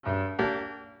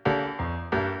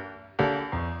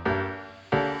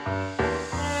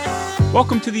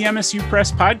Welcome to the MSU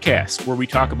Press Podcast, where we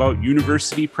talk about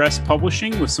university press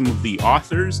publishing with some of the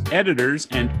authors, editors,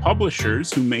 and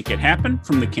publishers who make it happen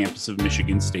from the campus of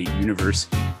Michigan State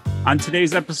University. On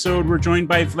today's episode, we're joined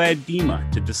by Vlad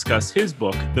Dima to discuss his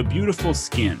book, The Beautiful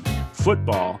Skin: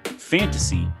 Football,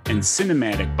 Fantasy, and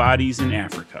Cinematic Bodies in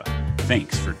Africa.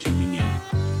 Thanks for tuning in.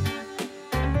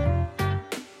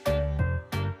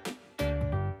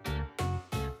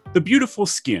 The Beautiful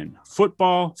Skin: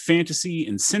 Football, Fantasy,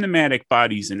 and Cinematic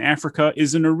Bodies in Africa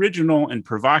is an original and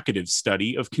provocative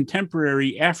study of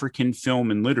contemporary African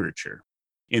film and literature.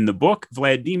 In the book,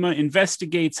 Vlad Dima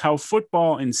investigates how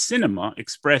football and cinema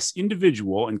express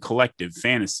individual and collective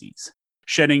fantasies.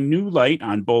 Shedding new light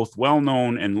on both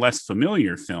well-known and less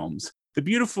familiar films, The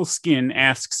Beautiful Skin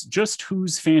asks just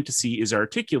whose fantasy is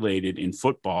articulated in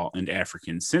football and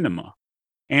African cinema.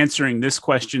 Answering this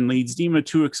question leads Dima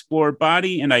to explore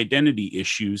body and identity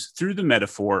issues through the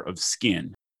metaphor of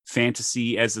skin,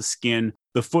 fantasy as a skin,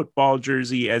 the football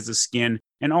jersey as a skin,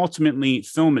 and ultimately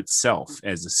film itself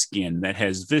as a skin that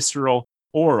has visceral,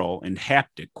 oral, and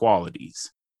haptic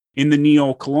qualities. In the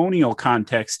neo-colonial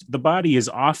context, the body is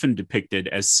often depicted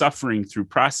as suffering through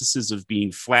processes of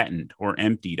being flattened or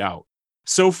emptied out.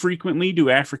 So frequently do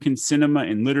African cinema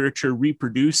and literature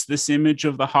reproduce this image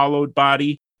of the hollowed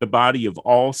body, the body of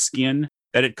all skin,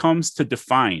 that it comes to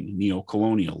define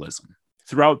neocolonialism.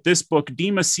 Throughout this book,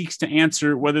 Dima seeks to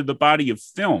answer whether the body of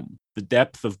film, the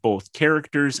depth of both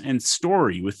characters and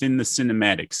story within the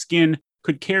cinematic skin,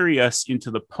 could carry us into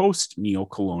the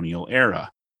post-neocolonial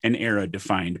era, an era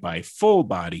defined by full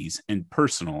bodies and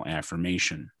personal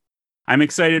affirmation. I'm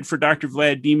excited for Dr.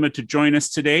 Vlad Dima to join us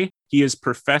today. He is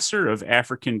professor of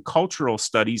African Cultural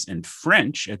Studies and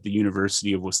French at the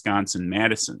University of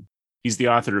Wisconsin-Madison. He's the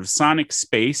author of Sonic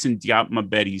Space and Diop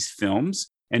Mabedi's films,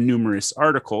 and numerous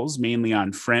articles, mainly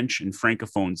on French and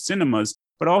Francophone cinemas,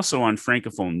 but also on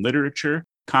Francophone literature,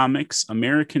 comics,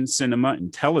 American cinema,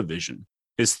 and television.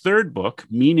 His third book,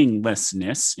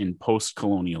 Meaninglessness in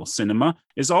Post-Colonial Cinema,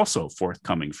 is also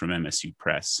forthcoming from MSU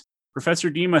Press. Professor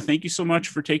Dima, thank you so much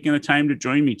for taking the time to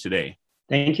join me today.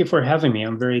 Thank you for having me.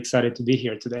 I'm very excited to be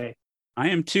here today. I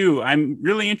am too. I'm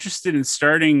really interested in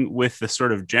starting with the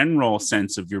sort of general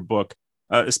sense of your book,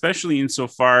 especially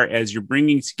insofar as you're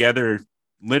bringing together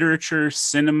literature,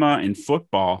 cinema, and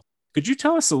football. Could you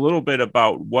tell us a little bit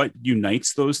about what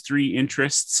unites those three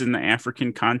interests in the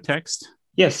African context?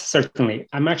 Yes, certainly.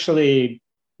 I'm actually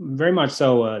very much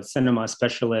so a cinema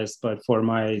specialist, but for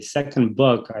my second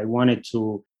book, I wanted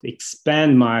to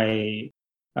expand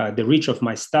the reach of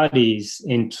my studies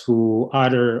into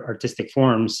other artistic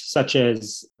forms, such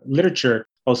as literature.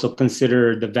 Also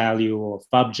consider the value of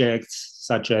objects,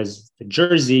 such as the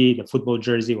jersey, the football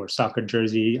jersey or soccer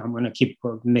jersey. I'm going to keep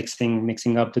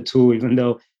mixing up the two, even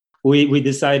though we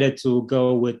decided to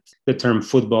go with the term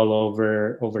football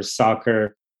over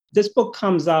soccer. This book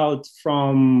comes out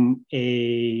from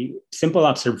a simple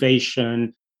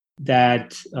observation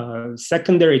that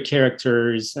secondary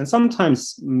characters and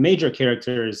sometimes major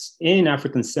characters in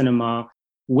African cinema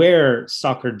wear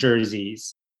soccer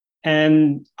jerseys.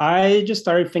 And I just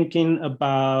started thinking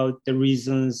about the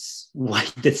reasons why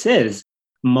this is.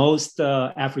 Most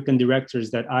African directors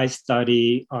that I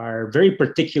study are very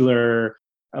particular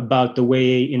about the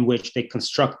way in which they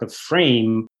construct a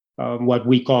frame, what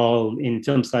we call in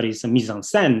film studies a mise en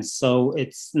scène. So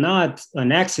it's not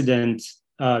an accident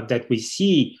that we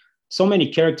see so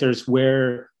many characters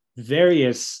wear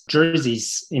various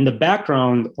jerseys in the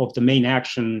background of the main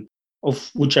action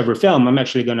of whichever film. I'm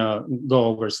actually going to go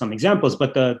over some examples,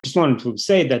 but just wanted to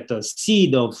say that the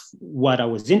seed of what I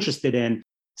was interested in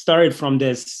started from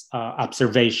this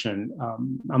observation.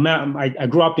 I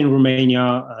grew up in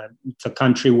Romania. It's a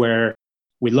country where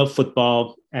we love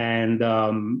football. And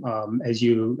as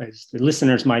the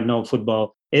listeners might know,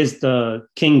 football is the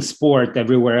king sport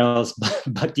everywhere else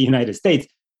but the United States.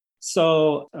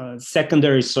 So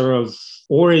secondary sort of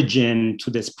origin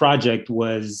to this project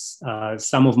was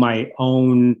some of my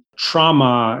own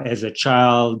trauma as a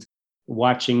child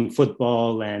watching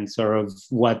football and sort of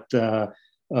what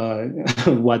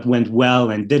went well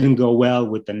and didn't go well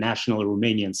with the national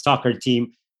Romanian soccer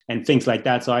team and things like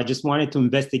that. So I just wanted to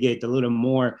investigate a little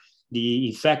more the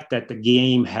effect that the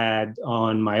game had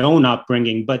on my own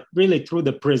upbringing, but really through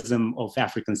the prism of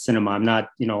African cinema. I'm not,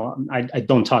 I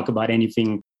don't talk about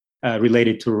anything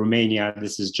related to Romania.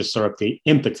 This is just sort of the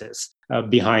impetus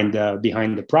behind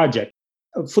the project.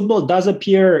 Football does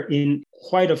appear in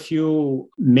quite a few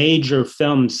major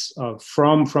films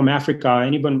from Africa.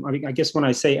 Anyone, I guess when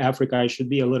I say Africa, I should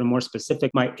be a little more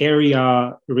specific. My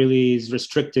area really is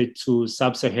restricted to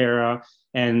Sub-Sahara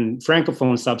and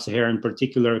Francophone Sub-Sahara in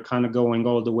particular, kind of going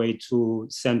all the way to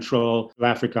Central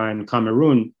Africa and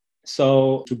Cameroon.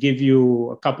 So to give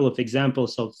you a couple of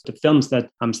examples of the films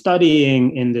that I'm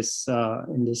studying in this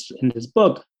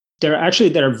book, there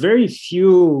are very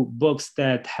few books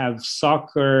that have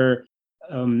soccer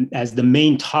as the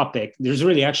main topic. There's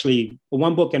really actually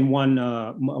one book and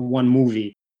one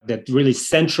movie that really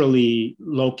centrally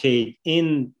locate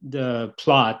in the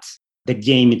plot the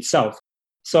game itself.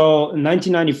 So in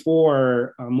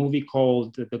 1994, a movie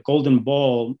called The Golden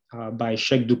Ball by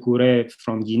Cheikh Doucouré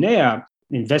from Guinea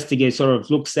investigates, sort of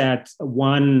looks at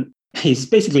one. He's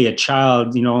basically a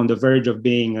child, on the verge of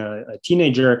being a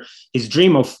teenager. His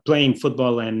dream of playing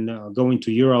football and going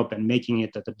to Europe and making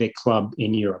it at a big club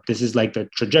in Europe. This is like the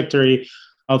trajectory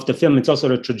of the film. It's also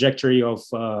the trajectory of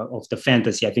the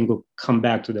fantasy. I think we'll come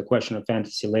back to the question of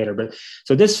fantasy later. But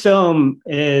so this film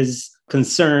is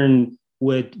concerned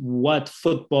with what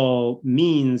football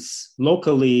means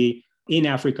locally in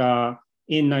Africa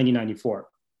in 1994.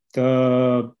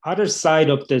 The other side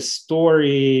of the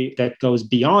story that goes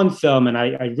beyond film, and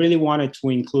I really wanted to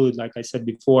include, like I said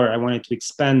before, I wanted to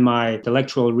expand my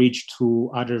intellectual reach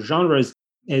to other genres,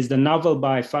 is the novel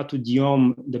by Fatou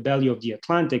Diome, The Belly of the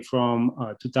Atlantic from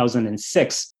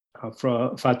 2006.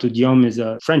 Fatou Diome is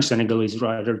a French-Senegalese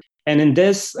writer. And in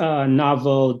this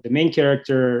novel, the main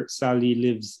character, Sally,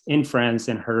 lives in France,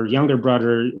 and her younger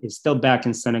brother is still back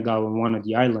in Senegal on one of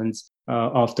the islands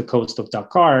off the coast of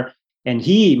Dakar. And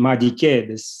he,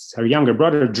 Madike, her younger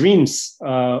brother, dreams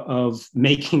of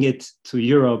making it to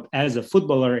Europe as a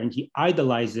footballer, and he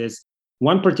idolizes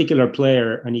one particular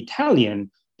player, an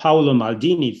Italian, Paolo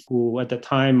Maldini, who at the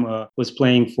time was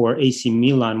playing for AC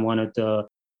Milan, one of the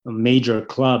major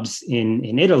clubs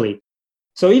in Italy.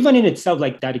 So even in itself,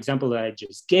 like that example that I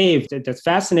just gave, that's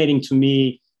fascinating to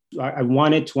me. I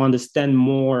wanted to understand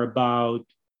more about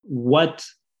what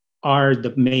are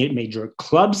the major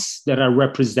clubs that are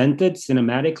represented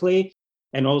cinematically,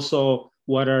 and also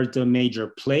what are the major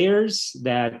players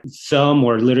that film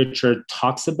or literature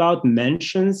talks about,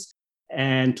 mentions,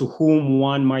 and to whom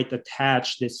one might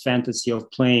attach this fantasy of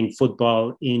playing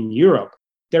football in Europe.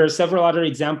 There are several other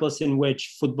examples in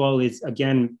which football is,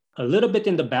 again, a little bit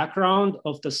in the background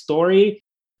of the story,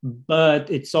 but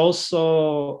it's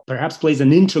also perhaps plays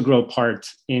an integral part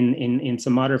in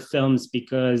some other films,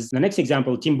 because the next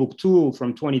example, Timbuktu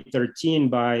from 2013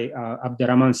 by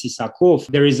Abderrahmane Sissako,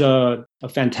 there is a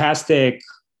fantastic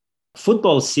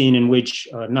football scene in which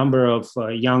a number of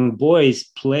young boys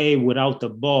play without the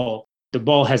ball. The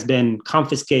ball has been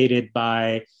confiscated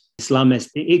by Islamist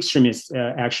extremists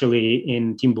actually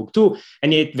in Timbuktu,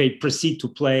 and yet they proceed to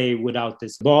play without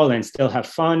this ball and still have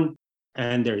fun.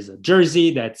 And there's a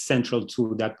jersey that's central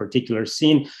to that particular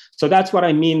scene. So that's what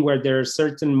I mean, where there are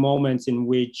certain moments in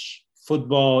which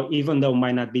football, even though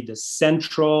might not be the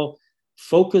central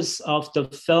focus of the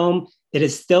film, it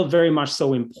is still very much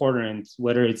so important,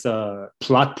 whether it's a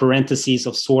plot parenthesis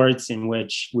of sorts in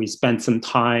which we spend some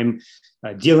time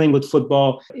dealing with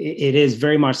football. It is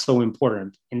very much so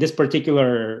important. In this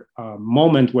particular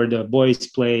moment where the boys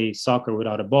play soccer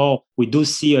without a ball, we do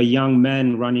see a young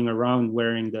man running around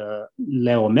wearing the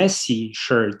Leo Messi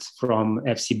shirt from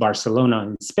FC Barcelona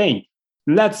in Spain.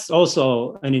 And that's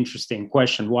also an interesting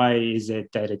question. Why is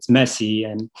it that it's Messi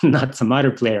and not some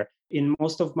other player? In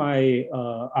most of my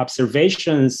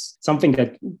observations, something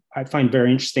that I find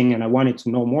very interesting and I wanted to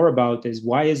know more about is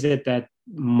why is it that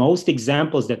most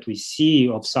examples that we see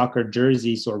of soccer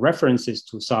jerseys or references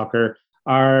to soccer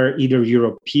are either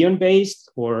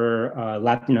European-based or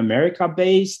Latin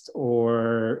America-based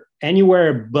or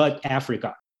anywhere but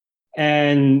Africa.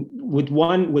 And with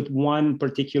one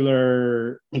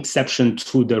particular exception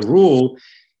to the rule,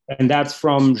 and that's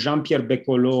from Jean-Pierre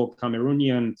Bekolo,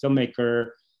 Cameroonian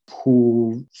filmmaker,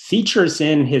 who features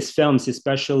in his films,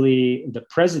 especially The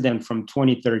President from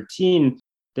 2013,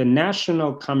 the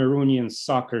national Cameroonian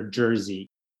soccer jersey,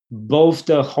 both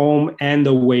the home and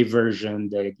away version,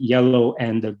 the yellow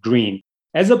and the green,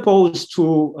 as opposed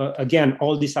to, again,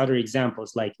 all these other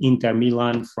examples like Inter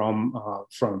Milan from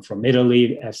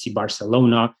Italy, FC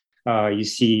Barcelona.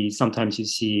 Sometimes you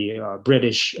see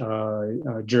British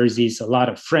jerseys, a lot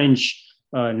of French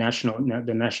the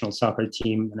national soccer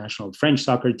team, the national French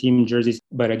soccer team jerseys.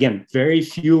 But again, very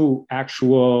few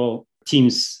actual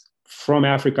teams from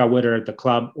Africa, whether at the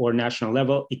club or national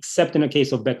level, except in the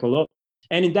case of Bekolo.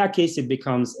 And in that case, it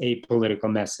becomes a political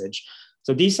message.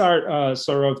 So these are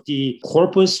sort of the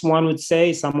corpus, one would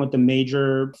say, some of the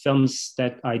major films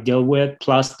that I deal with,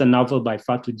 plus the novel by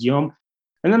Fatou Diom.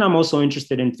 And then I'm also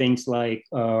interested in things like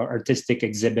artistic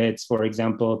exhibits. For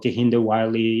example, Kehinde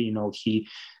Wiley,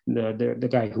 the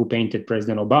guy who painted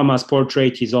President Obama's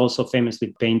portrait. He's also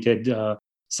famously painted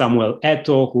Samuel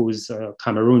Eto'o, who's a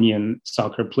Cameroonian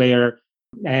soccer player,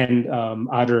 and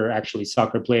other actually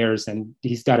soccer players. And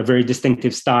he's got a very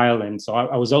distinctive style. And so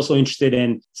I was also interested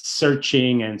in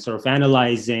searching and sort of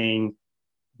analyzing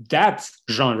that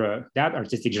genre, that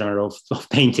artistic genre of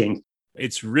painting.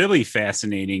 It's really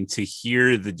fascinating to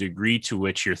hear the degree to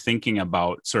which you're thinking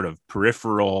about sort of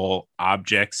peripheral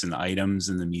objects and items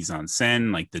in the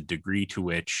mise-en-scène, like the degree to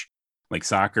which like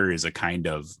soccer is a kind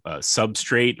of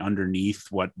substrate underneath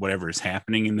whatever is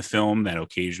happening in the film that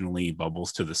occasionally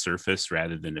bubbles to the surface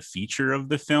rather than a feature of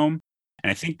the film.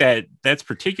 And I think that that's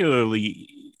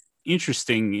particularly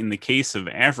interesting in the case of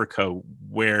Africa,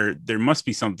 where there must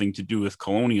be something to do with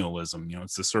colonialism.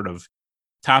 It's the sort of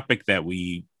topic that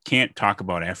we can't talk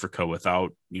about Africa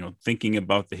without, thinking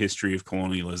about the history of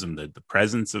colonialism, the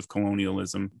presence of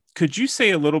colonialism. Could you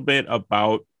say a little bit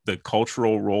about the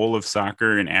cultural role of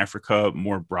soccer in Africa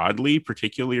more broadly,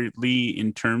 particularly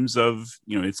in terms of,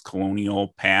 its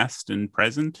colonial past and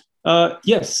present?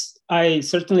 Yes, I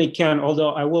certainly can,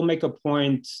 although I will make a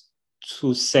point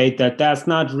to say that that's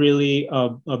not really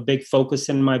a big focus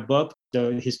in my book,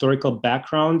 the historical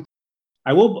background.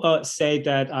 I will say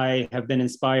that I have been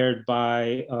inspired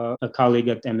by a colleague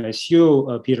at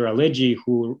MSU, Peter Alegi,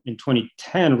 who in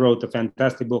 2010 wrote a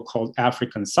fantastic book called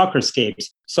African Soccerscapes.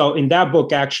 So in that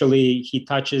book, actually, he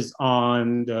touches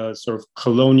on the sort of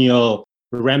colonial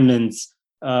remnants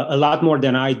a lot more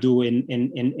than I do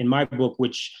in my book,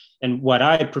 and what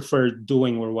I prefer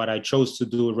doing, or what I chose to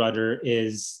do rather,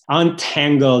 is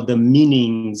untangle the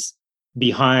meanings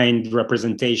behind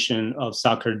representation of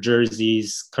soccer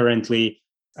jerseys currently.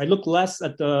 I look less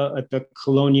at the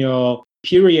colonial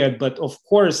period, but of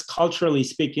course, culturally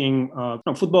speaking,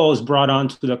 football was brought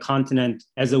onto the continent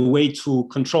as a way to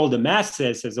control the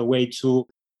masses, as a way to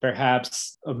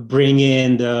perhaps bring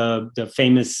in the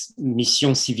famous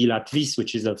mission civilisatrice,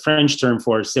 which is a French term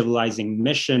for civilizing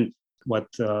mission, what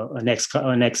an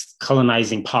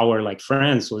ex-colonizing power like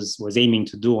France was aiming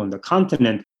to do on the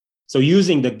continent. So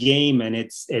using the game and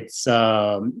its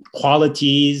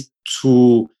qualities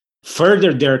to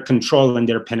further their control and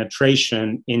their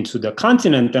penetration into the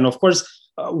continent. And of course,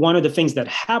 one of the things that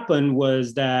happened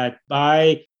was that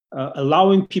by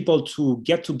allowing people to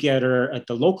get together at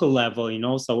the local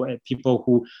level, so people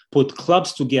who put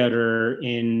clubs together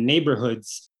in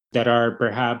neighborhoods that are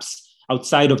perhaps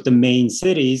outside of the main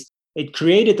cities, it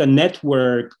created a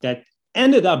network that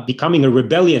ended up becoming a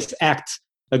rebellious act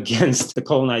against the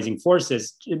colonizing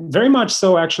forces. Very much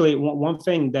so, actually. One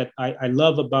thing that I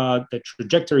love about the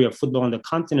trajectory of football on the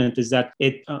continent is that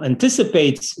it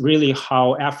anticipates really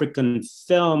how African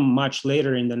film much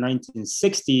later in the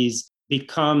 1960s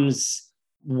becomes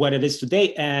what it is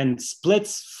today and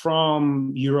splits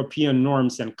from European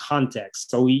norms and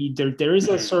context. So there is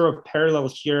a sort of parallel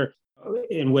here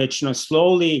in which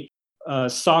slowly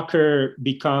soccer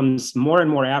becomes more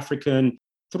and more African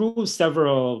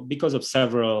because of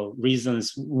several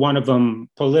reasons. One of them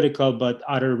political, but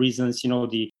other reasons,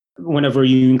 whenever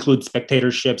you include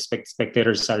spectatorship,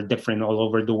 spectators are different all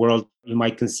over the world. You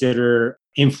might consider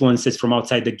influences from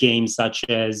outside the game, such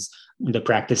as the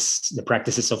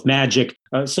practices of magic.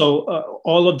 So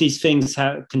all of these things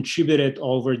have contributed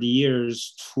over the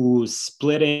years to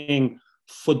splitting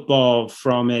football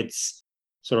from its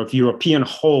sort of European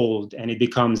hold, and it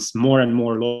becomes more and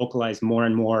more localized, more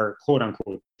and more quote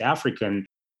unquote African.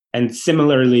 And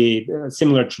similarly,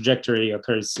 similar trajectory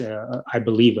occurs, I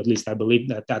believe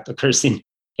that occurs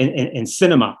in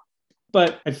cinema.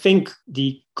 But I think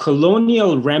the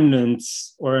colonial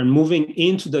remnants, or moving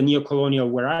into the neo-colonial,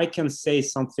 where I can say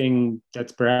something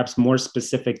that's perhaps more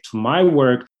specific to my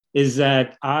work, is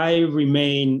that I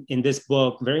remain in this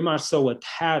book very much so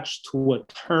attached to a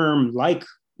term like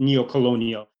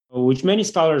neo-colonial, which many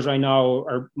scholars right now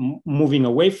are moving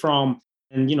away from.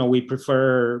 And, we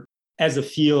prefer as a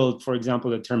field, for example,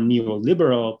 the term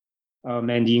neoliberal,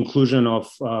 and the inclusion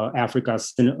of African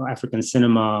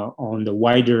cinema on the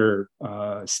wider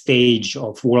stage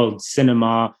of world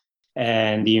cinema,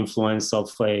 and the influence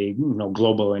of a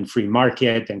global and free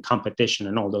market and competition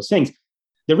and all those things.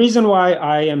 The reason why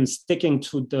I am sticking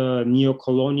to the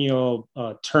neo-colonial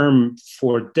term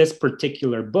for this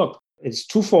particular book is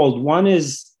twofold. One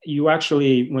is, you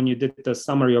actually, when you did the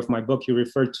summary of my book, you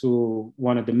referred to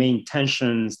one of the main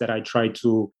tensions that I try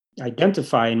to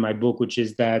identify in my book, which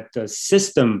is that the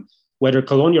system whether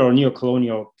colonial or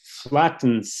neo-colonial,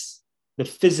 flattens the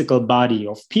physical body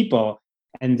of people.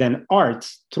 And then art,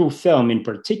 through film in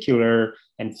particular,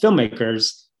 and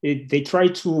filmmakers, they try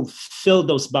to fill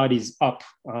those bodies up,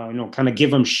 kind of give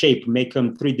them shape, make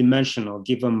them three-dimensional,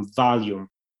 give them volume,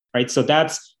 right? So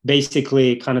that's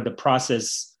basically kind of the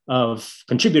process of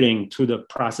contributing to the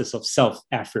process of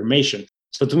self-affirmation.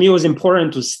 So to me, it was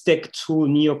important to stick to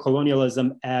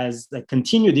neo-colonialism as a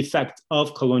continued effect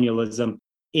of colonialism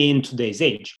in today's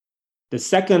age. The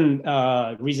second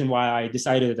reason why I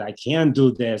decided that I can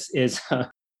do this is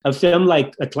a film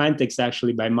like Atlantics,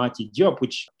 actually, by Mati Diop,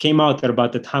 which came out at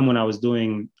about the time when I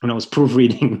was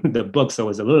proofreading the book, so it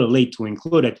was a little late to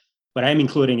include it, but I'm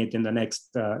including it in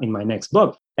my next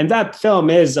book. And that film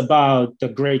is about the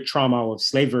great trauma of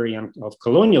slavery and of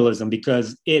colonialism,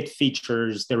 because it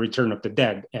features the return of the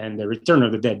dead. And the return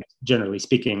of the dead, generally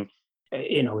speaking,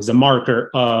 is a marker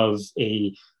of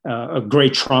a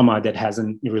great trauma that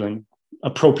hasn't really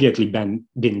appropriately been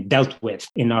dealt with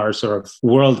in our sort of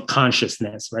world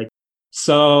consciousness, right?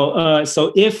 So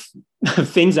if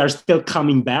things are still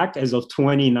coming back as of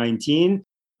 2019,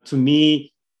 to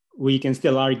me, we can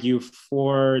still argue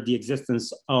for the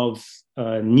existence of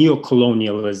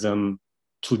neocolonialism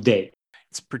today.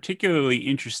 It's particularly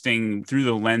interesting through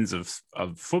the lens of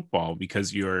football,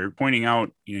 because you're pointing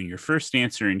out, your first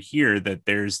answer in here, that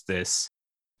there's this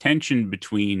tension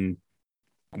between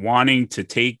wanting to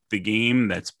take the game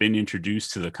that's been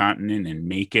introduced to the continent and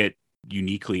make it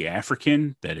uniquely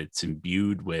African, that it's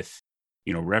imbued with,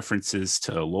 references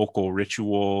to local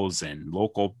rituals and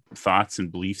local thoughts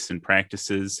and beliefs and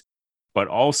practices, but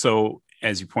also,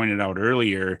 as you pointed out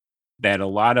earlier, that a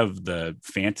lot of the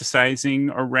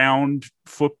fantasizing around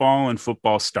football and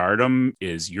football stardom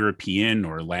is European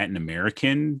or Latin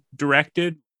American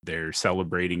directed. They're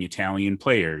celebrating Italian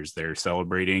players. They're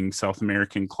celebrating South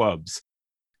American clubs.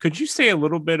 Could you say a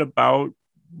little bit about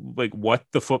what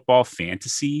the football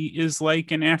fantasy is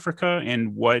like in Africa,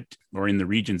 and or in the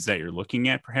regions that you're looking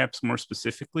at, perhaps more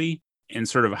specifically, and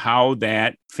sort of how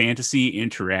that fantasy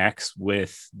interacts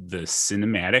with the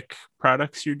cinematic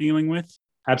products you're dealing with?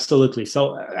 Absolutely.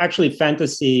 So actually,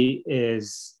 fantasy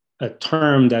is a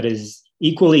term that is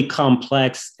equally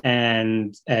complex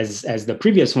and as the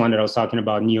previous one that I was talking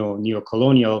about,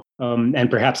 neo-colonial, and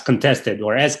perhaps contested,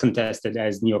 or as contested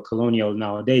as neo-colonial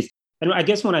nowadays. And I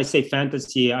guess when I say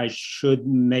fantasy, I should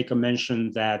make a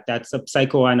mention that that's a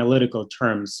psychoanalytical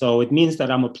term. So it means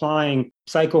that I'm applying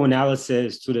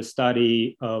psychoanalysis to the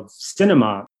study of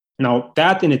cinema. Now,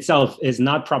 that in itself is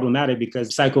not problematic,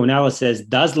 because psychoanalysis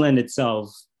does lend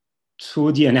itself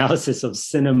to the analysis of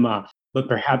cinema, but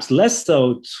perhaps less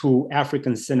so to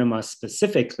African cinema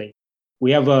specifically.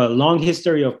 We have a long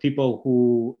history of people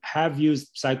who have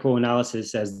used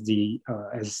psychoanalysis as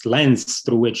as lens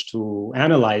through which to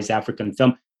analyze African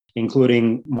film,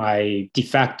 including my de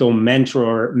facto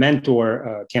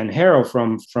mentor Ken Harrow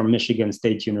from Michigan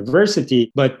State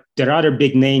University. But there are other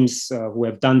big names who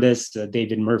have done this.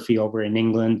 David Murphy over in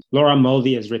England. Laura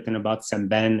Mulvey has written about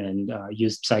Sembène and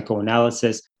used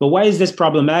psychoanalysis. But why is this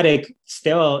problematic?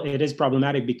 Still, it is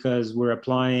problematic because we're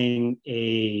applying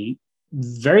a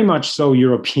very much so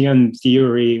European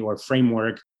theory or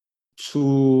framework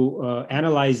to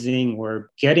analyzing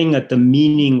or getting at the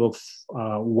meaning of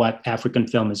what African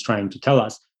film is trying to tell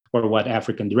us, or what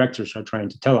African directors are trying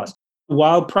to tell us.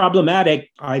 While problematic,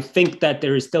 I think that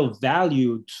there is still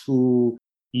value to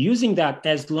using that,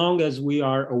 as long as we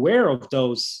are aware of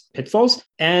those pitfalls,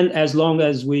 and as long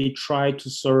as we try to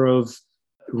sort of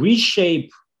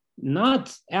reshape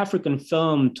not African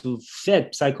film to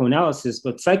fit psychoanalysis,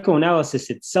 but psychoanalysis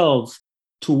itself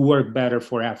to work better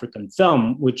for African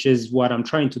film, which is what I'm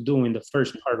trying to do in the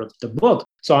first part of the book.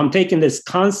 So I'm taking this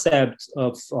concept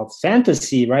of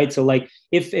fantasy, right? So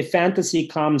if fantasy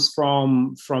comes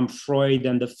from Freud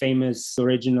and the famous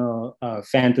original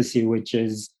fantasy, which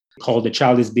is called The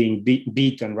Child is Being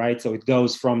Beaten, right? So it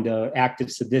goes from the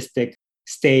active sadistic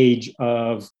stage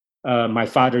of my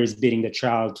father is beating the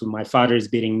child, to my father is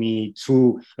beating me,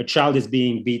 to a child is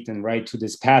being beaten, right? To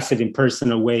this passive,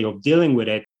 impersonal way of dealing with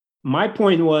it. My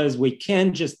point was, we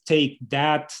can't just take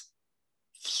that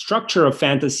structure of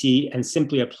fantasy and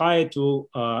simply apply it to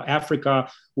Africa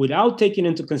without taking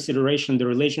into consideration the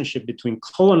relationship between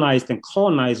colonized and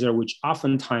colonizer, which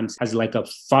oftentimes has a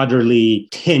fatherly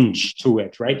tinge to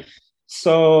it, right?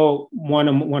 So one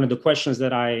of the questions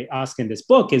that I ask in this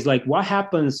book is what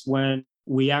happens when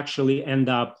we actually end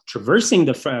up traversing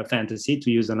the fantasy,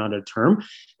 to use another term,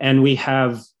 and we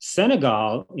have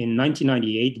Senegal in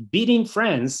 1998 beating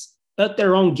France at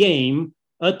their own game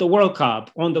at the World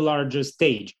Cup on the largest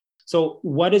stage. So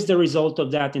what is the result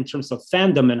of that in terms of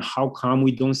fandom, and how come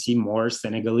we don't see more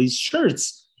Senegalese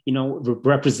shirts,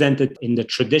 represented in the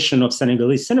tradition of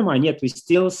Senegalese cinema, and yet we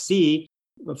still see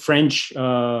French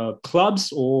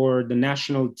clubs or the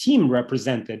national team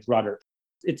represented rather?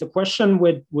 It's a question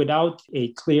without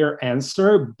a clear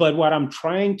answer, but what I'm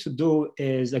trying to do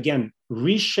is, again,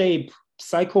 reshape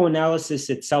psychoanalysis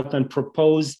itself and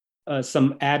propose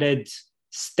some added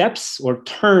steps or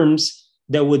terms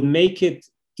that would make it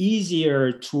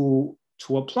easier to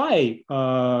apply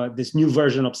this new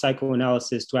version of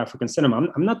psychoanalysis to African cinema.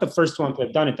 I'm not the first one to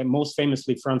have done it. And most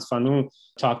famously, Frantz Fanon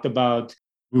talked about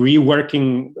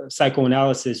reworking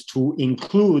psychoanalysis to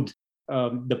include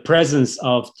the presence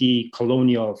of the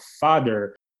colonial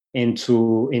father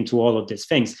into all of these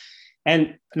things.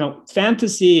 And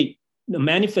fantasy, the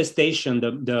manifestation,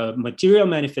 the material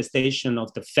manifestation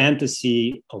of the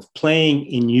fantasy of playing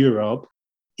in Europe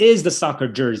is the soccer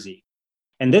jersey.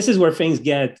 And this is where things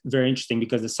get very interesting,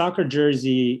 because the soccer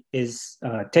jersey is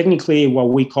technically what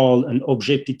we call an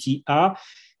objet petit a,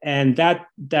 and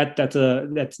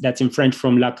that's in French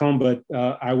from Lacan, but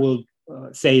I will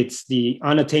say it's the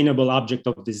unattainable object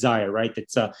of desire, right?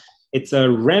 It's a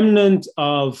remnant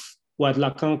of what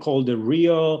Lacan called the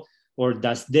real or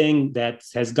das Ding that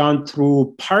has gone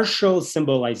through partial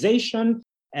symbolization,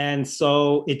 and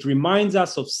so it reminds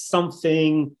us of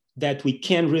something that we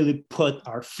can't really put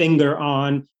our finger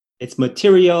on. It's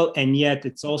material, and yet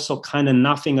it's also kind of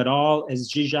nothing at all, as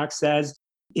Zizek says.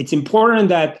 It's important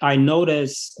that I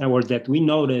notice, or that we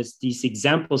notice, these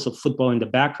examples of football in the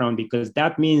background, because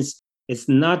that means it's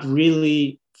not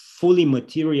really fully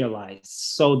materialized.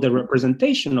 So the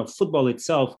representation of football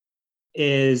itself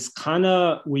is kind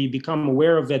of, we become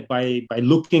aware of it by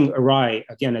looking awry.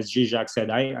 Again, as Zizek said,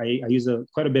 I use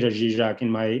quite a bit of Zizek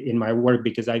in my work,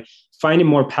 because I find it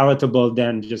more palatable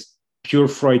than just pure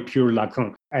Freud, pure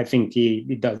Lacan. I think he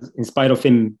does, in spite of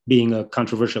him being a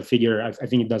controversial figure, I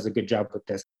think he does a good job with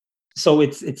this. So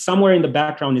it's somewhere in the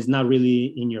background, is not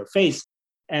really in your face.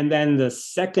 And then the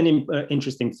second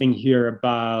interesting thing here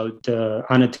about the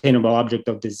unattainable object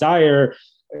of desire,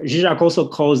 Zizek also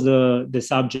calls this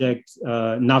object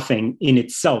nothing in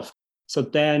itself. So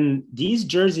then these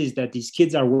jerseys that these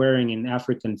kids are wearing in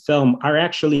African film are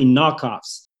actually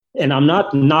knockoffs. And I'm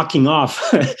not knocking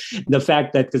off the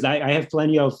fact that, because I have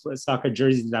plenty of soccer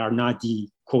jerseys that are not the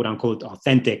quote unquote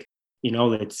authentic,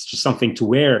 it's just something to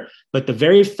wear. But the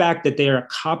very fact that they are a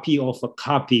copy of a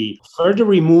copy further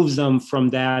removes them from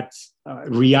that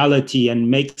reality and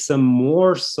makes them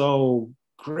more so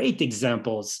great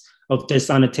examples of this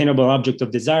unattainable object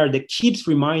of desire that keeps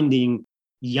reminding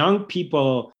young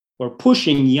people, or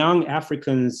pushing young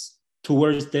Africans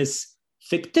towards this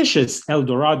fictitious El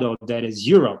Dorado that is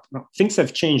Europe. Now, things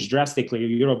have changed drastically.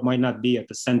 Europe might not be at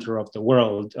the center of the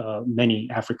world. Many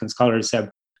African scholars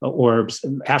or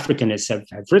Africanists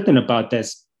have written about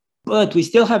this, but we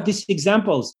still have these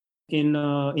examples in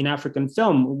African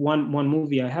film. One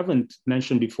movie I haven't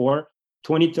mentioned before,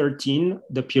 2013,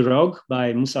 The Pirogue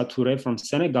by Moussa Touré from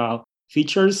Senegal,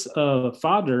 features a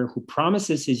father who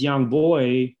promises his young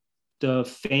boy the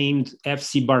famed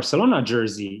FC Barcelona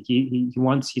jersey.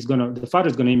 The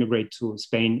father's gonna immigrate to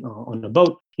Spain on a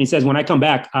boat. He says, when I come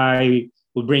back, I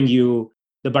will bring you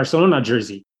the Barcelona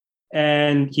jersey.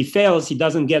 And he fails. He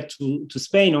doesn't get to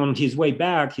Spain. On his way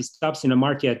back, he stops in a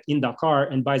market in Dakar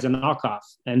and buys a knockoff.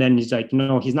 And then he's like,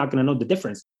 no, he's not going to know the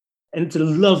difference. And it's a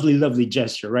lovely, lovely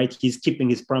gesture, right? He's keeping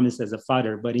his promise as a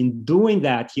father. But in doing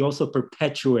that, he also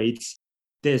perpetuates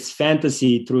this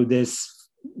fantasy through this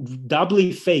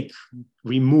doubly fake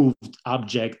removed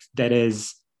object that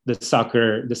is the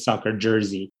soccer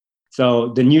jersey.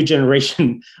 So the new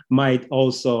generation might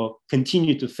also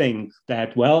continue to think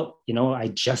that, well, I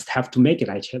just have to make it.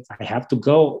 I have to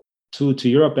go to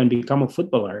Europe and become a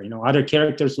footballer. Other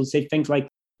characters will say things like,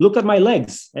 look at my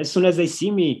legs. As soon as they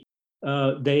see me,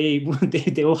 they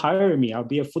will hire me. I'll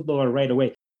be a footballer right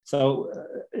away. So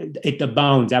it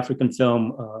abounds. African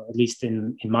film, at least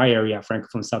in my area,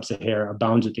 Francophone Sub-Sahara,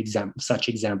 abounds with such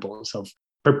examples of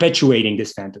perpetuating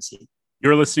this fantasy.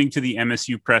 You're listening to the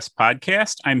MSU Press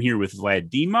podcast. I'm here with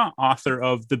Vlad Dima, author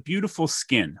of The Beautiful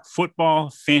Skin, Football,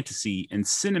 Fantasy, and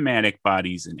Cinematic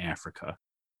Bodies in Africa.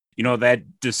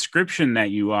 That description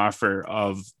that you offer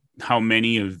of how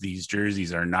many of these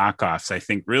jerseys are knockoffs, I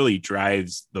think really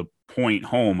drives the point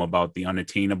home about the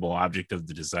unattainable object of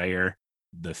the desire,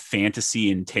 the fantasy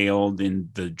entailed in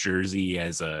the jersey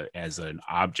as an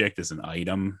object, as an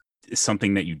item, is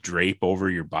something that you drape over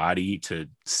your body to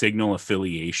signal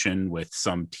affiliation with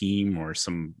some team or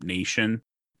some nation.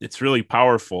 It's really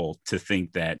powerful to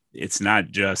think that it's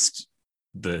not just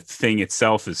the thing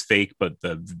itself is fake, but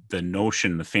the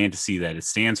notion, the fantasy that it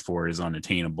stands for is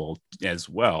unattainable as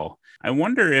well. I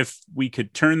wonder if we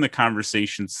could turn the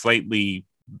conversation slightly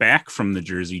back from the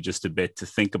jersey just a bit to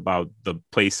think about the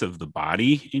place of the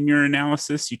body in your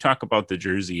analysis. You talk about the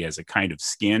jersey as a kind of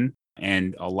skin,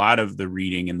 and a lot of the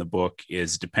reading in the book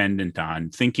is dependent on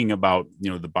thinking about,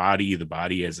 the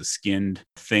body as a skinned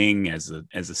thing, as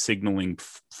a signaling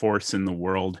force in the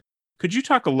world. Could you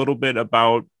talk a little bit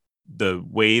about the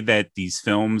way that these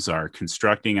films are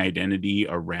constructing identity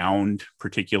around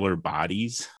particular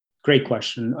bodies? Great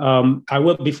question. I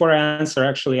will, before I answer,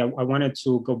 actually, I wanted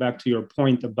to go back to your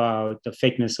point about the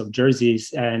fakeness of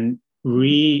jerseys and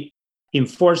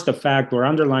reinforce the fact or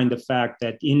underline the fact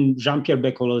that in Jean-Pierre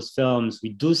Becolot's films, we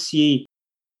do see,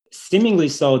 seemingly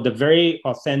so, the very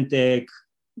authentic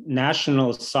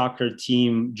national soccer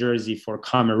team jersey for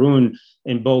Cameroon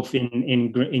in both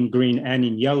in green and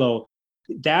in yellow.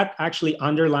 That actually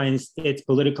underlines its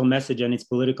political message and its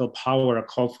political power, a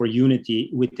call for unity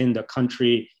within the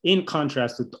country, in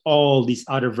contrast with all these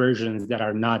other versions that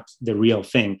are not the real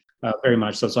thing, very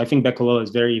much so. So I think Becolot is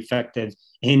very effective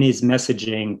in his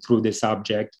messaging through this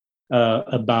object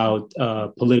about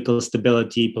political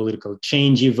stability, political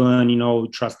change even,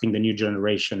 trusting the new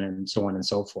generation and so on and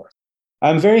so forth.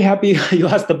 I'm very happy you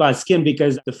asked about skin,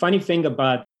 because the funny thing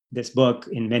about this book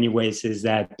in many ways is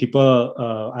that people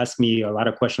ask me a lot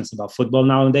of questions about football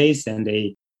nowadays, and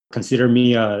they consider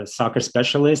me a soccer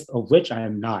specialist, of which I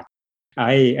am not.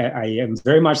 I am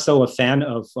very much so a fan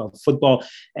of football.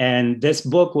 And this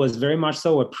book was very much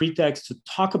so a pretext to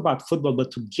talk about football,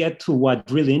 but to get to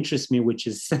what really interests me, which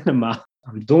is cinema.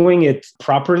 I'm doing it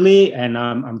properly, and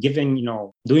I'm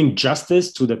doing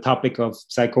justice to the topic of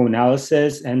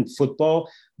psychoanalysis and football.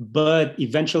 But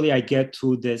eventually I get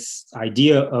to this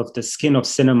idea of the skin of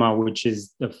cinema, which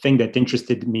is the thing that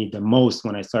interested me the most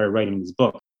when I started writing this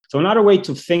book. So another way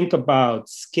to think about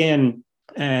skin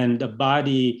and the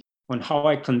body on how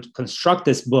I construct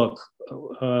this book,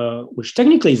 which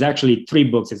technically is actually 3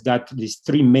 books. It's got these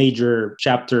 3 major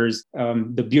chapters,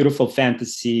 the beautiful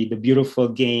fantasy, the beautiful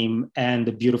game, and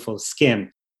the beautiful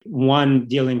skin. One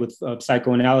dealing with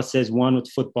psychoanalysis, one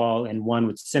with football, and one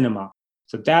with cinema.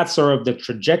 So that's sort of the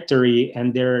trajectory,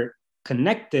 and they're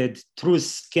connected through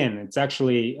skin. It's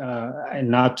actually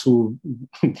not to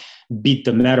beat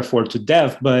the metaphor to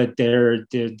death, but they're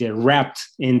wrapped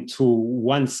into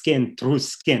one skin through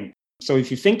skin. So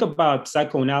if you think about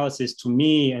psychoanalysis, to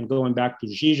me, and going back to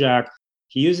Zizek,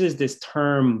 he uses this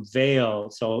term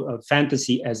veil, so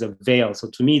fantasy as a veil. So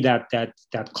to me,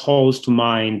 that calls to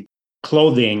mind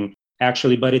clothing,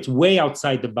 actually, but it's way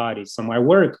outside the body. So my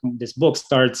work, this book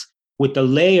starts with a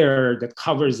layer that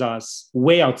covers us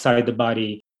way outside the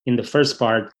body in the first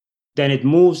part. Then it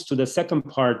moves to the second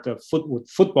part of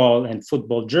football and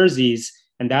football jerseys.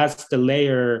 And that's the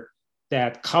layer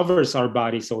that covers our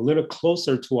body, so a little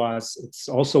closer to us. It's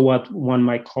also what one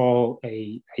might call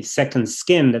a second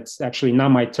skin. That's actually not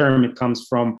my term. It comes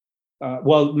from,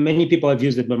 many people have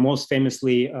used it, but most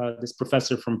famously, this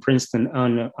professor from Princeton,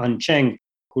 An Cheng,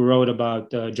 who wrote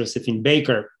about Josephine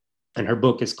Baker, and her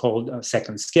book is called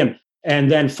Second Skin.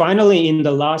 And then finally, in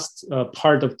the last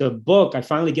part of the book, I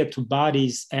finally get to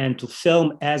bodies and to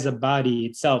film as a body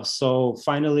itself. So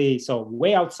finally,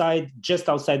 way outside, just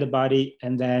outside the body,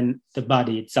 and then the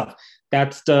body itself.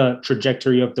 That's the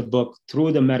trajectory of the book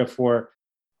through the metaphor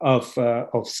of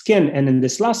skin. And in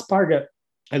this last part,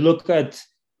 I look at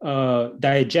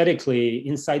diegetically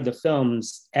inside the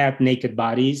films at naked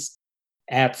bodies,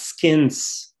 at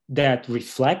skins that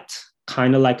reflect,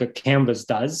 kind of like a canvas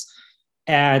does,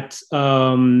 at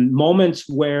moments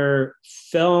where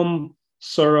film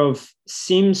sort of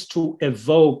seems to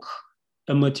evoke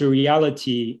a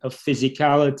materiality, a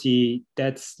physicality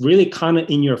that's really kind of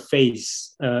in your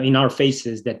face, in our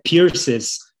faces, that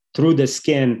pierces through the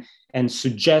skin and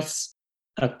suggests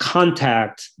a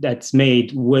contact that's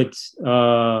made with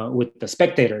the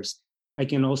spectators. I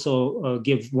can also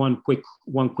give one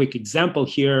quick example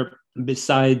here.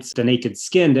 Besides the naked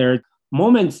skin, there are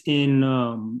moments in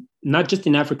not just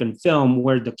in African film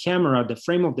where the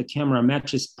frame of the camera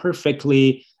matches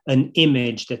perfectly an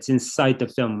image that's inside the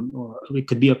film. Or it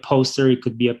could be a poster, it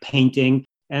could be a painting.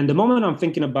 And the moment I'm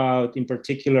thinking about in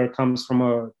particular comes from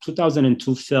a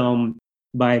 2002 film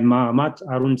by Mahamat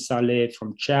Arun Saleh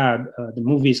from Chad. The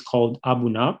movie is called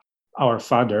Abuna, Our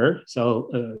Father. So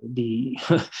the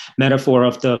metaphor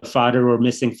of the father or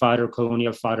missing father,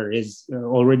 colonial father, is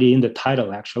already in the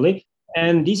title, actually.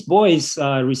 And these boys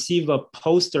receive a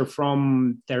poster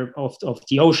from of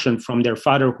the ocean from their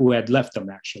father who had left them,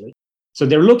 actually. So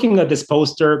they're looking at this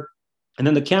poster, And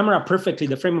then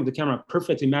the frame of the camera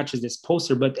perfectly matches this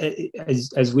poster. But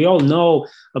as we all know,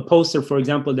 a poster, for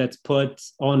example, that's put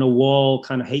on a wall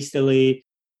kind of hastily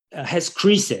has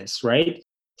creases, right?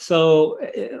 So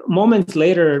moments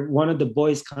later, one of the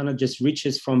boys kind of just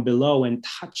reaches from below and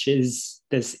touches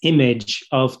this image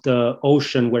of the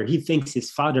ocean where he thinks his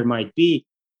father might be.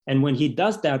 And when he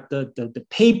does that, the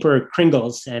paper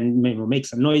crinkles and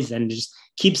makes a noise and just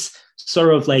keeps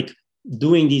sort of like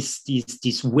doing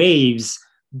these waves.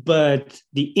 But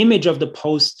the image of the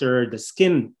poster, the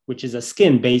skin, which is a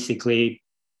skin basically,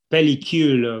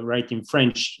 pellicule, right, in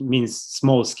French means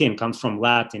small skin, comes from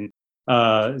Latin.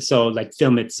 So like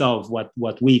film itself,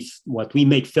 what we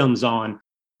make films on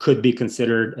could be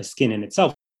considered a skin in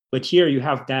itself. But here you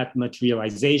have that much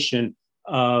realization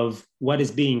of what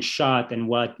is being shot and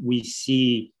what we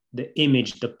see, the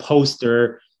image, the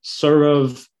poster sort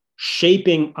of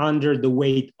shaping under the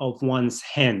weight of one's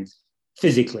hand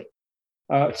physically.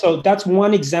 So that's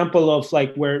one example of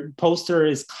like where poster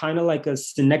is kind of like a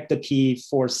synecdoche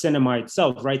for cinema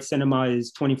itself, right? Cinema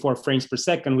is 24 frames per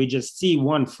second. We just see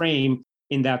one frame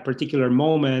in that particular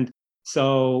moment.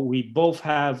 So we both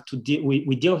have to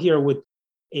we deal here with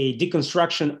a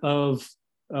deconstruction of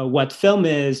what film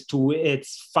is to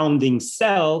its founding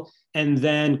cell, and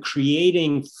then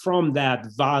creating from that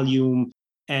volume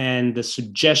and the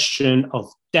suggestion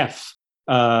of depth,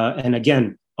 and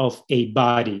again, of a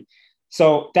body.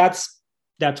 So that's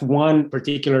one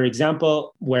particular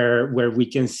example where we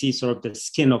can see sort of the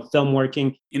skin of film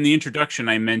working. In the introduction,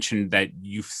 I mentioned that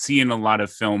you see in a lot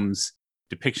of films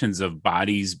depictions of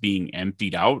bodies being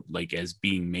emptied out, like as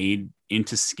being made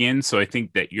into skin. So I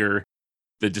think that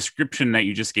the description that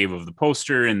you just gave of the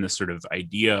poster and the sort of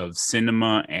idea of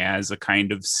cinema as a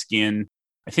kind of skin,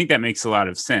 I think that makes a lot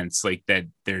of sense. Like that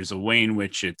there's a way in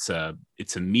which it's a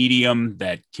medium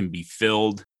that can be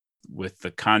filled with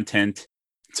the content.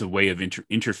 It's a way of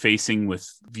interfacing with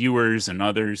viewers and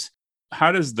others.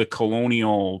 How does the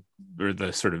colonial or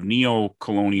the sort of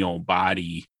neo-colonial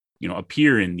body,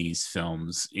 appear in these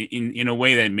films in a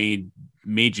way that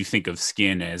made you think of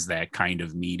skin as that kind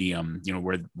of medium,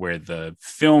 where the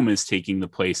film is taking the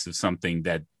place of something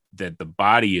that the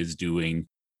body is doing,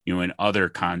 in other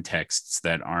contexts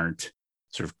that aren't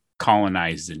sort of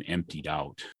colonized and emptied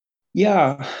out?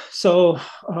 Yeah, so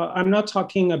I'm not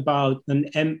talking about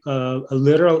a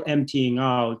literal emptying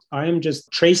out. I am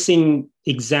just tracing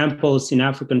examples in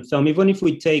African film. Even if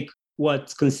we take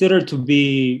what's considered to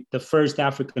be the first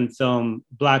African film,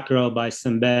 Black Girl by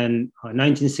Sembène,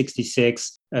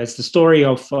 1966. It's the story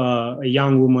of a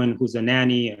young woman who's a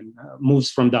nanny and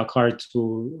moves from Dakar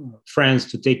to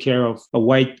France to take care of a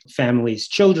white family's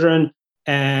children.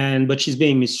 But she's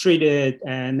being mistreated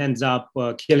and ends up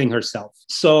killing herself.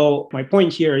 So my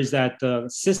point here is that the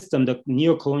system, the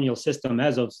neo-colonial system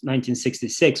as of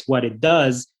 1966, what it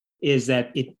does is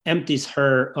that it empties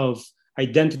her of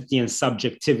identity and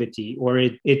subjectivity, or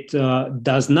it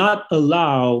does not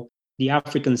allow the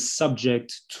African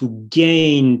subject to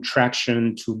gain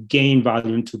traction, to gain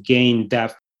volume, to gain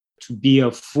depth, to be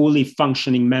a fully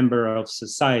functioning member of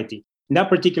society. In that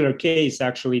particular case,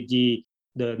 actually,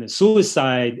 the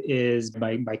suicide is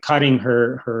by cutting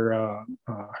her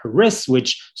wrists,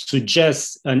 which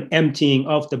suggests an emptying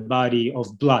of the body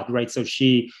of blood, right? So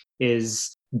she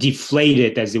is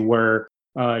deflated, as it were.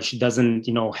 She doesn't,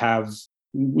 have,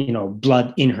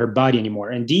 blood in her body anymore.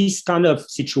 And these kind of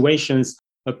situations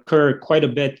occur quite a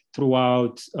bit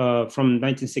throughout from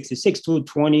 1966 to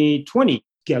 2020.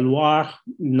 Galoire,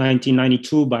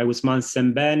 1992 by Ousmane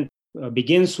Sembène,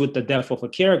 begins with the death of a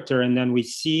character, and then we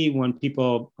see when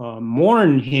people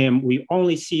mourn him, we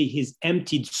only see his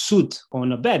emptied suit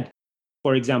on a bed,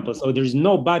 for example. So there's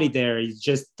no body there. It's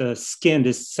just the skin,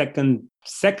 this second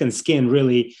skin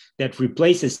really that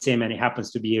replaces him, and it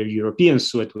happens to be a European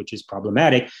suit, which is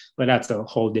problematic, but that's a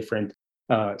whole different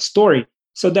story.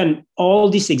 So then all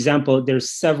these examples,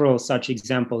 there's several such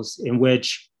examples in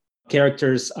which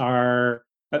characters are,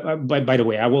 by the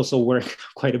way, I also work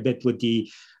quite a bit with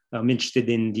I'm interested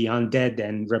in the undead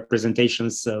and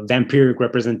representations, vampiric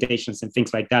representations and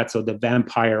things like that. So the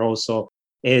vampire also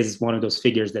is one of those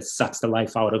figures that sucks the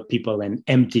life out of people and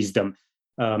empties them.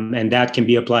 And that can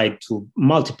be applied to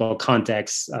multiple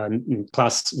contexts,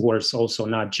 class wars also,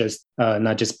 not just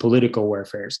political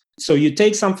warfares. So you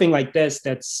take something like this,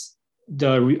 that's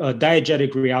the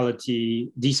diegetic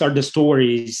reality. These are the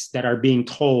stories that are being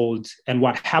told and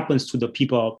what happens to the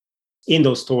people in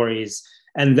those stories.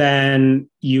 And then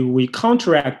we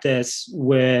counteract this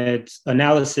with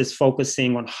analysis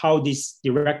focusing on how these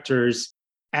directors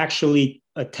actually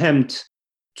attempt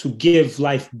to give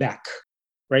life back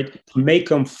right? To make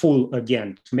them full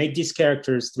again, to make these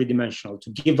characters three-dimensional, to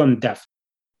give them depth.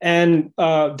 And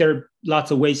there are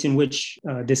lots of ways in which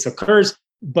this occurs.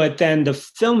 But then the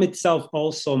film itself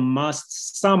also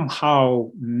must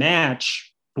somehow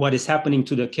match what is happening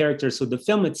to the characters. So the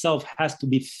film itself has to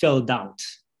be filled out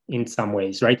in some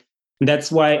ways, right? And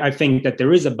that's why I think that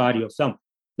there is a body of film.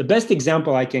 The best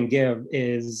example I can give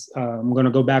is I'm going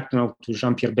to go back now to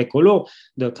Jean-Pierre Beccolo,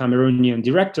 the Cameroonian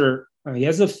director. He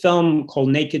has a film called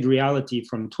Naked Reality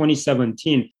from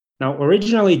 2017. Now,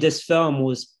 originally, this film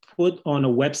was put on a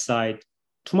website.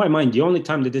 To my mind, the only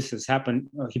time that this has happened,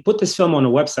 he put this film on a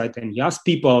website and he asked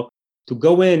people to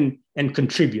go in and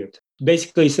contribute.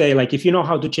 Basically say, like, if you know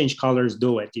how to change colors,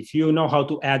 do it. If you know how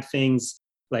to add things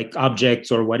like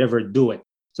objects or whatever, do it.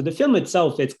 So the film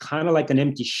itself, it's kind of like an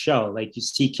empty shell. Like you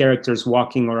see characters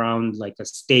walking around like a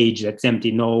stage that's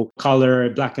empty, no color,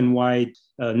 black and white,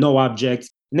 no objects.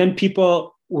 And then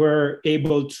people were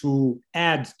able to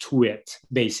add to it,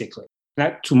 basically.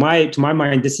 That, to my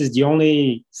mind, this is the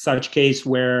only such case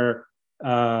where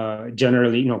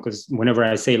generally, because whenever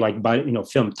I say like, but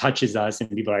film touches us, and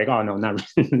people are like, oh no, not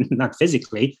not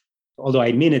physically, although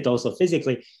I mean it also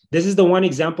physically. This is the one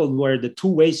example where the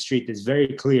two-way street is very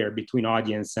clear between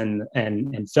audience and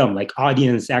film, like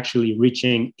audience actually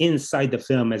reaching inside the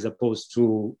film as opposed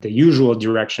to the usual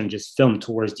direction, just film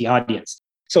towards the audience.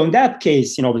 So in that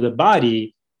case, the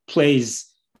body plays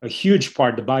a huge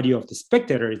part, the body of the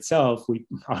spectator itself.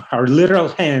 Our literal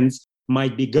hands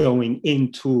might be going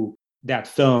into that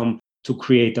film to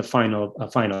create a final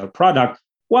product,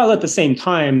 while at the same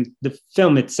time, the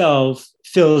film itself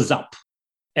fills up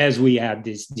as we add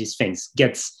these things,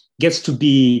 gets to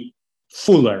be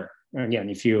fuller, again,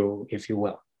 if you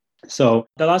will. So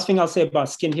the last thing I'll say about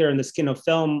skin here and the skin of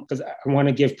film, because I want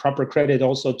to give proper credit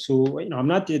also to, I'm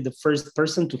not the first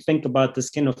person to think about the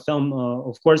skin of film.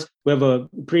 Of course, we have a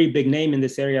pretty big name in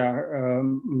this area,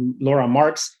 Laura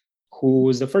Marks, who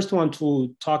is the first one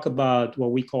to talk about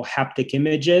what we call haptic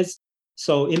images.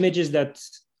 So images that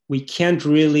we can't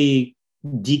really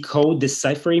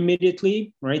decipher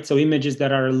immediately, right? So images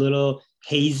that are a little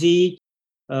hazy,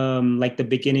 like the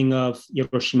beginning of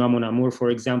Hiroshima Mon Amour, for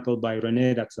example, by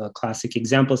René. That's a classic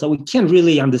example. So we can't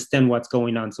really understand what's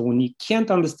going on. So when you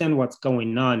can't understand what's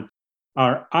going on,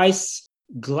 our eyes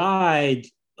glide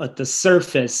at the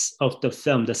surface of the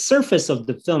film. The surface of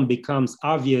the film becomes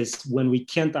obvious when we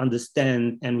can't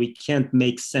understand and we can't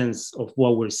make sense of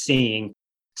what we're seeing.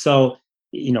 So,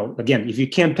 again, if you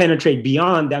can't penetrate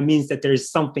beyond, that means that there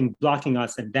is something blocking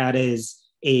us, and that is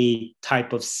a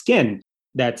type of skin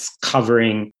that's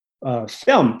covering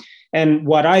film. And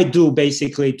what I do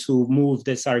basically to move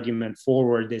this argument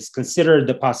forward is consider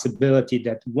the possibility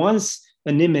that once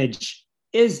an image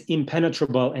is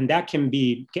impenetrable, and that can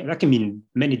mean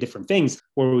many different things,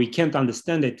 where we can't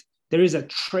understand it, there is a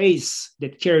trace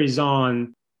that carries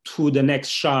on to the next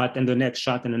shot and the next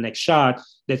shot and the next shot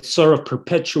that sort of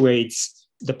perpetuates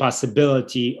the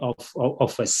possibility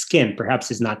of a skin.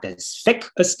 Perhaps it's not as thick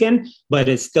a skin, but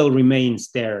it still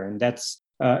remains there. And that's,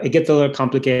 it gets a little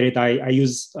complicated. I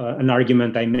use an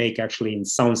argument I make actually in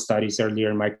sound studies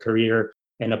earlier in my career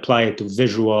and apply it to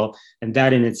visual. And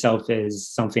that in itself is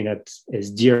something that is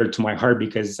dear to my heart,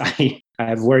 because I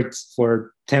have worked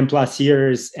for 10 plus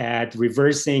years at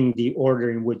reversing the order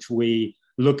in which we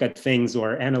look at things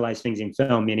or analyze things in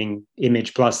film, meaning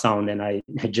image plus sound. And I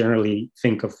generally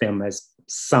think of film as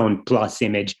sound plus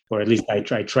image, or at least I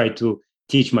try to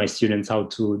teach my students how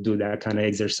to do that kind of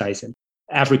exercise. And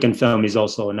African film is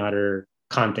also another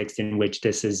context in which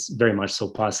this is very much so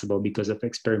possible because of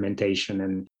experimentation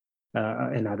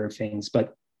and other things.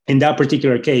 But in that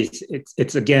particular case,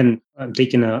 it's again, I'm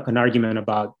taking an argument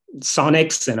about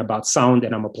sonics and about sound,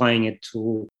 and I'm applying it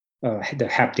to the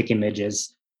haptic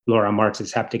images, Laura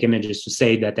Marx's haptic images, to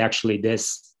say that actually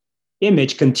this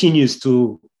image continues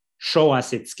to show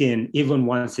us its skin even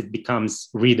once it becomes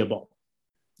readable.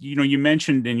 You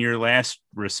mentioned in your last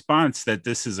response that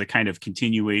this is a kind of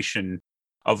continuation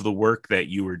of the work that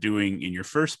you were doing in your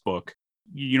first book.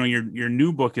 Your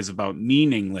new book is about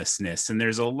meaninglessness, and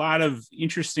there's a lot of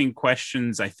interesting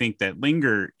questions, I think, that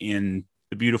linger in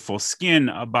The Beautiful Skin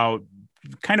about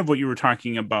kind of what you were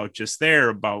talking about just there,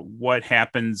 about what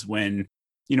happens when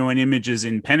an image is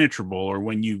impenetrable, or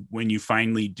when you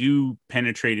finally do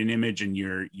penetrate an image and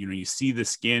you see the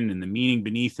skin and the meaning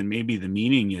beneath, and maybe the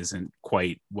meaning isn't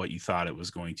quite what you thought it was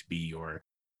going to be, or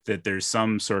that there's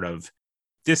some sort of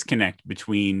disconnect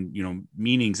between,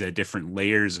 meanings at different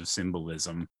layers of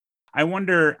symbolism. I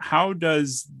wonder, how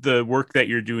does the work that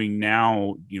you're doing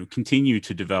now, continue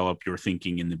to develop your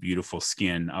thinking in The Beautiful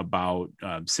Skin about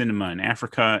cinema in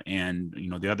Africa and,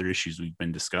 the other issues we've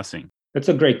been discussing? That's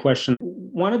a great question.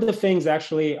 One of the things,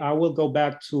 actually, I will go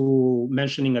back to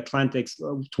mentioning Atlantics,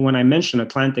 to when I mentioned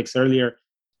Atlantics earlier.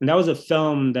 And that was a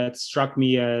film that struck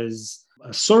me as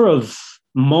a sort of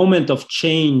moment of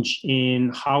change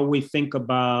in how we think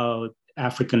about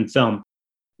African film.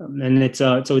 And it's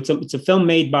a film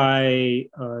made by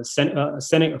a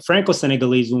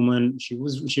Franco-Senegalese woman.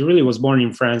 She really was born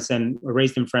in France and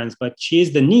raised in France, but she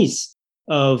is the niece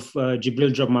of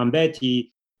Djibril Diop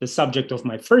Mambéty, the subject of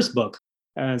my first book.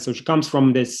 And so she comes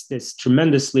from this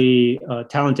tremendously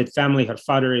talented family. Her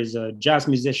father is a jazz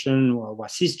musician,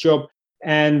 Wassis Diop.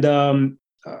 And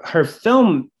her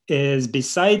film is,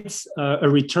 besides a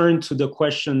return to the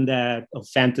question of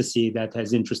fantasy that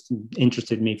has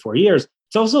interested me for years,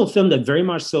 it's also a film that very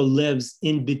much so lives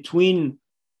in between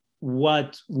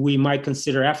what we might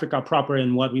consider Africa proper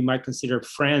and what we might consider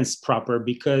France proper,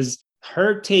 because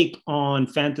her take on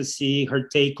fantasy, her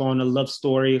take on a love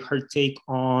story, her take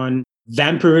on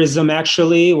vampirism,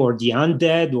 actually, or the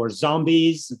undead or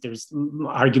zombies, there's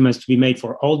arguments to be made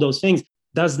for all those things,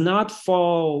 does not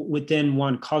fall within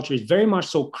one culture. It's very much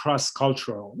so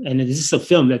cross-cultural. And this is a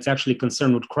film that's actually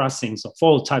concerned with crossings of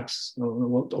all types,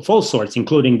 of all sorts,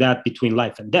 including that between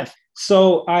life and death.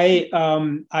 So I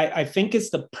think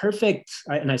it's the perfect,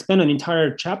 and I spent an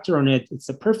entire chapter on it, it's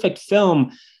a perfect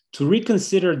film to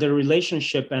reconsider the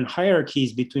relationship and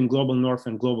hierarchies between global north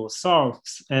and global south,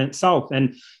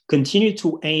 and continue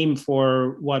to aim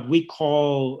for what we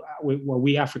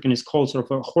Africanists call sort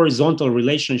of a horizontal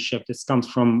relationship. This comes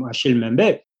from Achille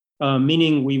Mbembe,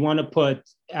 meaning we want to put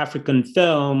African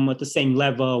film at the same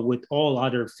level with all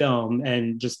other film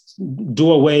and just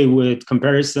do away with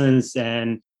comparisons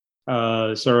and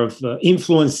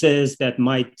influences that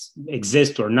might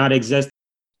exist or not exist,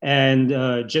 and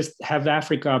just have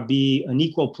Africa be an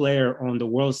equal player on the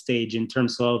world stage in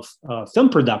terms of film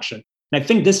production. And I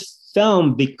think this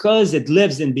film, because it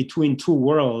lives in between two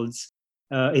worlds,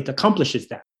 it accomplishes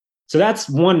that. So that's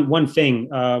one thing.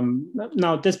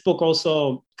 Now, this book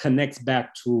also connects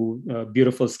back to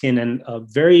Beautiful Skin, and a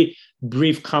very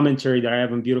brief commentary that I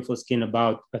have on Beautiful Skin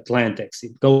about Atlantics.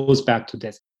 It goes back to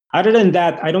this. Other than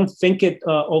that, I don't think it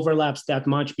overlaps that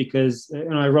much, because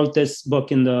I wrote this book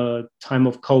in the time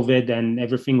of COVID and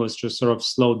everything was just sort of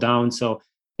slowed down. So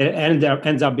it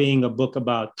ends up being a book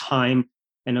about time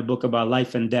and a book about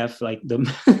life and death, like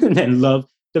and love,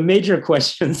 the major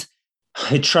questions.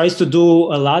 It tries to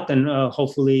do a lot, and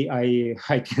hopefully I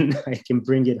can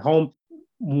bring it home.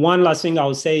 One last thing I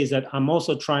will say is that I'm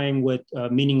also trying with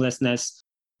Meaninglessness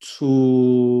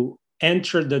to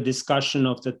enter the discussion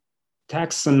of the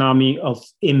taxonomy of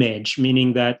image,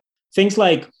 meaning that things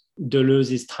like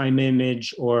Deleuze's time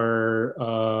image or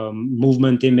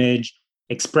movement image,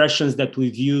 expressions that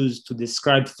we've used to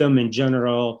describe film in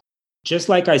general, just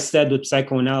like I said with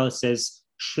psychoanalysis,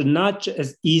 should not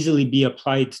as easily be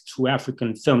applied to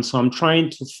African film. So I'm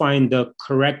trying to find the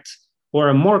correct or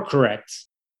a more correct,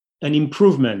 an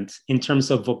improvement in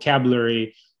terms of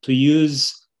vocabulary to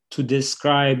use to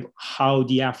describe how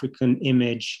the African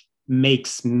image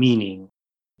makes meaning.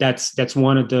 That's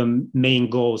one of the main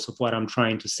goals of what I'm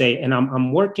trying to say. And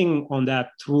I'm working on that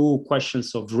through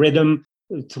questions of rhythm,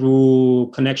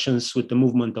 through connections with the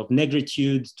movement of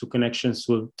negritude, to connections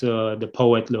with the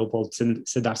poet Léopold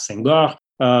Sédar Senghor,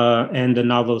 and the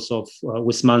novels of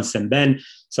Ousmane Sembène.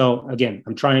 So again,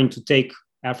 I'm trying to take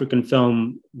African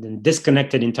film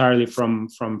disconnected entirely from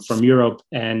Europe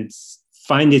and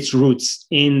find its roots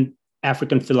in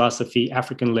African philosophy,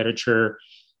 African literature,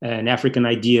 and African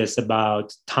ideas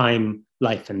about time,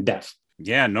 life, and death.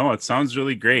 Yeah, no, it sounds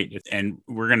really great. And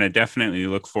we're going to definitely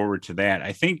look forward to that.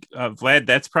 I think, Vlad,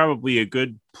 that's probably a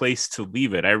good place to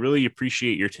leave it. I really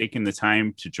appreciate your taking the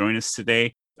time to join us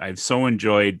today. I've so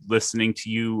enjoyed listening to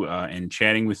you and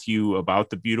chatting with you about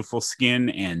The Beautiful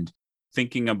Skin and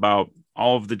thinking about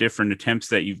all of the different attempts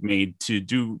that you've made to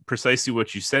do precisely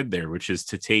what you said there, which is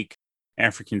to take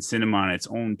African cinema on its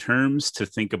own terms, to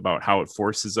think about how it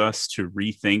forces us to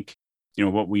rethink,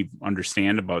 what we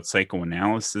understand about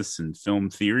psychoanalysis and film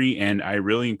theory. And I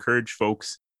really encourage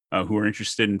folks who are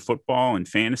interested in football and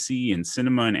fantasy and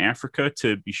cinema in Africa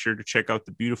to be sure to check out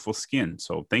The Beautiful Skin.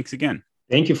 So thanks again.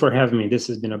 Thank you for having me. This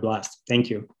has been a blast. Thank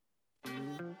you.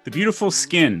 The Beautiful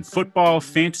Skin, Football,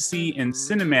 Fantasy, and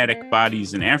Cinematic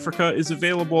Bodies in Africa is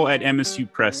available at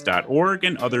msupress.org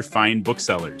and other fine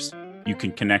booksellers. You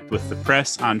can connect with the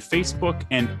press on Facebook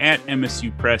and at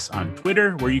MSU Press on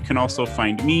Twitter, where you can also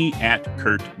find me at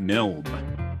Kurt Milb.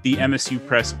 The MSU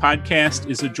Press podcast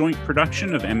is a joint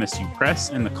production of MSU Press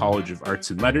and the College of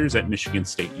Arts and Letters at Michigan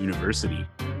State University.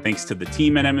 Thanks to the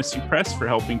team at MSU Press for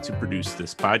helping to produce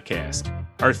this podcast.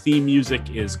 Our theme music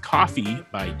is Coffee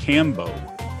by Cambo.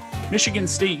 Michigan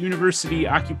State University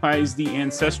occupies the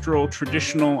ancestral,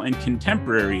 traditional, and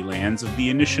contemporary lands of the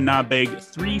Anishinaabe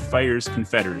Three Fires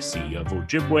Confederacy of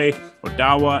Ojibwe,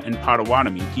 Odawa, and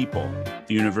Potawatomi people.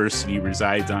 The university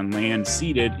resides on land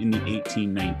ceded in the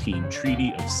 1819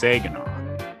 Treaty of Saginaw.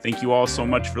 Thank you all so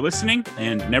much for listening,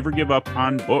 and never give up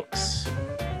on books.